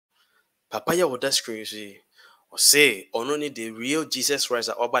Papa ya woda screen see or say only the real Jesus Christ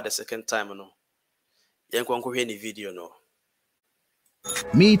about the second time no. Yen kwanko hwe ni video no.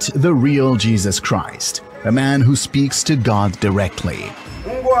 Meet the real Jesus Christ, a man who speaks to God directly.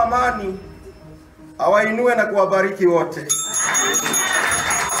 Mungu amani awainue na kuwabariki wote.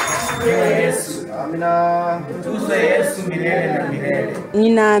 Amina.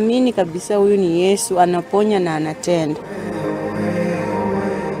 Ninaamini kabisa huyu ni Yesu, anaponya na anatenda.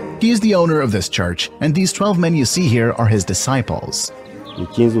 He is the owner of this church, and these 12 men you see here are his disciples.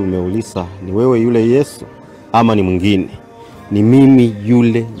 Nikinzi umeuliza, ni wewe yule Yesu ama ni mwingine? Ni mimi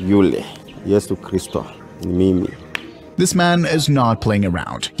yule Yesu Kristo, ni mimi. This man is not playing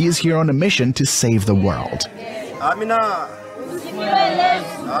around. He is here on a mission to save the world. Amina.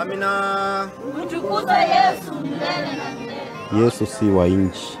 Amina. Yesu si wa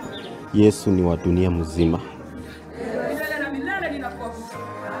nchi, Yesu ni wa dunia mzima.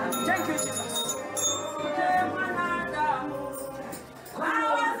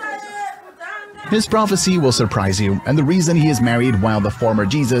 His prophecy will surprise you, and the reason he is married while the former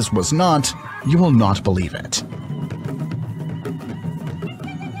Jesus was not, you will not believe it.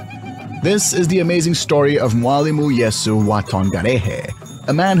 This is the amazing story of Mwalimu Yesu wa Tongarehe,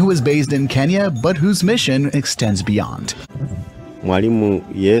 a man who is based in Kenya but whose mission extends beyond. Mwalimu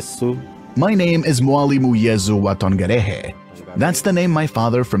Yesu. My name is Mwalimu Yesu wa Tongarehe. That's the name my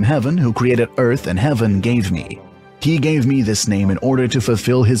Father from heaven who created earth and heaven gave me. He gave me this name in order to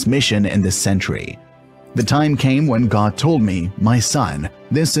fulfill his mission in this century. The time came when God told me, "My son,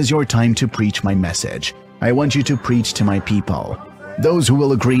 this is your time to preach my message. I want you to preach to my people. Those who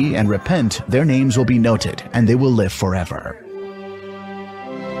will agree and repent, their names will be noted and they will live forever."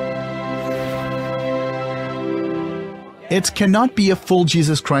 It cannot be a full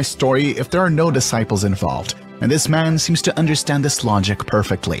Jesus Christ story if there are no disciples involved, and this man seems to understand this logic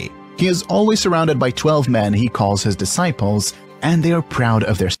perfectly. He is always surrounded by 12 men he calls his disciples, and they are proud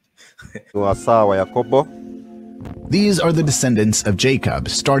of their. These are the descendants of Jacob,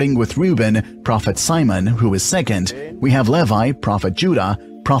 starting with Reuben, prophet Simon, who is second. We have Levi, prophet Judah,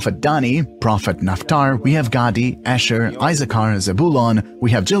 prophet Dani, prophet Naphtali. We have Gadi, Asher, Issachar, Zebulon. We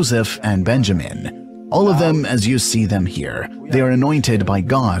have Joseph and Benjamin. All of them as you see them here. They are anointed by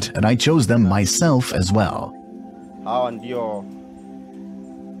God, and I chose them myself as well.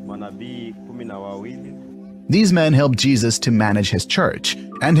 These men helped Jesus to manage his church,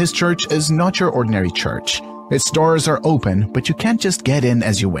 and his church is not your ordinary church. Its doors are open, but you can't just get in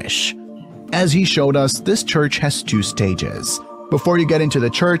as you wish. As he showed us, this church has 2 stages. Before you get into the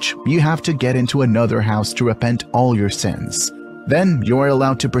church, you have to get into another house to repent all your sins. Then you are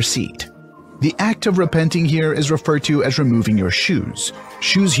allowed to proceed. The act of repenting here is referred to as removing your shoes.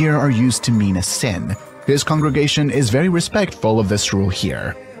 Shoes here are used to mean a sin. His congregation is very respectful of this rule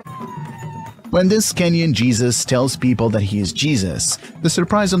here. When this Kenyan Jesus tells people that he is Jesus, the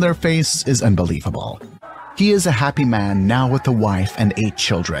surprise on their face is unbelievable. He is a happy man now with a wife and 8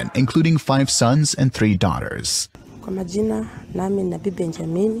 children, including 5 sons and 3 daughters. Kwa majina nami Nabii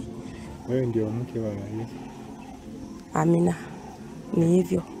Benjamini. Wewe ndio mke wa Yesu. Amina. Ni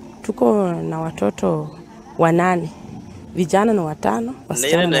hivyo. Tuko na watoto 8. Vijana na 5,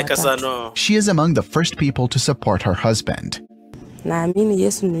 wasichana na 3. She is among the first people to support her husband. Naamini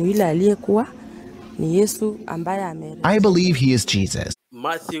Yesu ni yule aliyekuwa, ni Yesu ambaye I believe he is Jesus.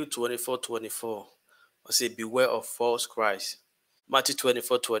 Matthew 24:24. I say, beware of false Christ. Matthew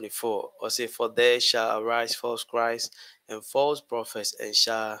 24:24. I say, for there shall arise false Christ and false prophets, and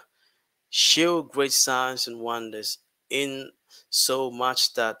shall show great signs and wonders, in so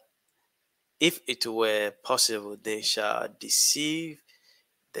much that if it were possible, they shall deceive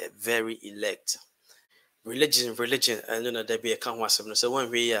the very elect. Religion, and you know there be a count was so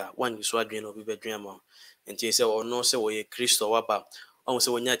one way one you saw dream or be dream and you say or no say we Christ or waba almost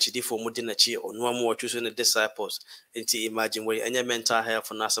when you chidi for mudinachi or no more choosing the disciples and to imagine where any mental health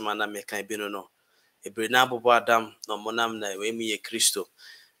for Nasamana make kind no. A Brenabo Badam no monam na we me a Christo.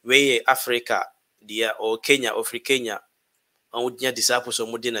 We Africa, dear or Kenya or free Kenya, and would your disciples or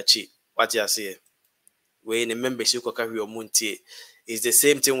mudinachi. What you say? We in a membership of carry your muntie. It's the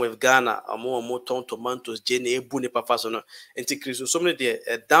same thing with Ghana. A more ton tomatoes, Jenny, Buni Papasono, and Tikriso. So many there,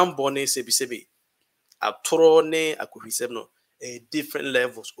 a damn bonnet, sebi, a trone, a cohisebno, a different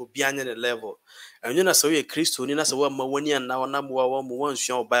levels, Obianian level. And you know, so a Christo, you know, so one Mawani and now number one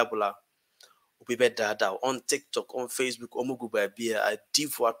show Bible. We be dada on TikTok, on Facebook, or Mugu by beer, a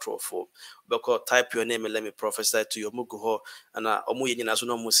deep water for because type your name and let me prophesy to your Mugu and Omu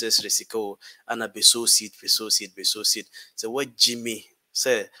National Moses Resico and a beso seed. So what Jimmy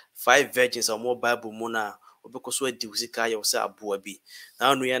say 5 virgins or more Bible mona obeko so adi usika ye say aboa bi na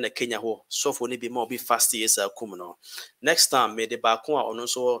anu ya na Kenya ho sofo ni bi ma obi fast yes akum no next time me de ba ko a ono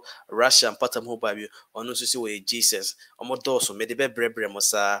so Russia patam ho ba bi ono so si we Jesus omo doso me de be brebre mo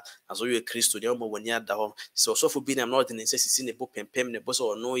sa aso ye Kristo de omo wani ada ho so sofo bi na not in say sisi ne bo pempem ne bo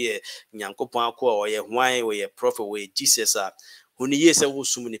so ono ye nyankopon akọ o ye hwan we ye prophet we Jesus a huni yese wo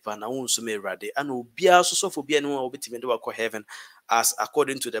sum nipa na wo sum erade ana obia so sofo bia ne wo obetime de wakọ heaven as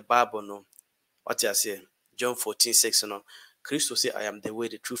according to the Bible no what you say John 14:6 no Christ say I am the way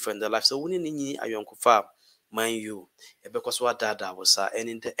the truth and the life so woni ni ayonkofa man you ebekọ so adada wo sa and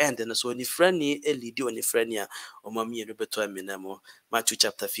in the end no so ni friend ni elidi oni friend ya o mami no beto aminamo Matthew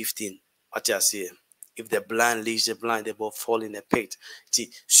chapter 15 what you say if the blind leads the blind they both fall in a pit ti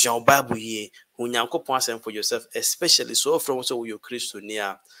so Bible ye hunyankopon asem for yourself especially so from so your Christ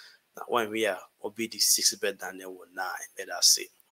near na one we are obi the 6 bed than 9 better say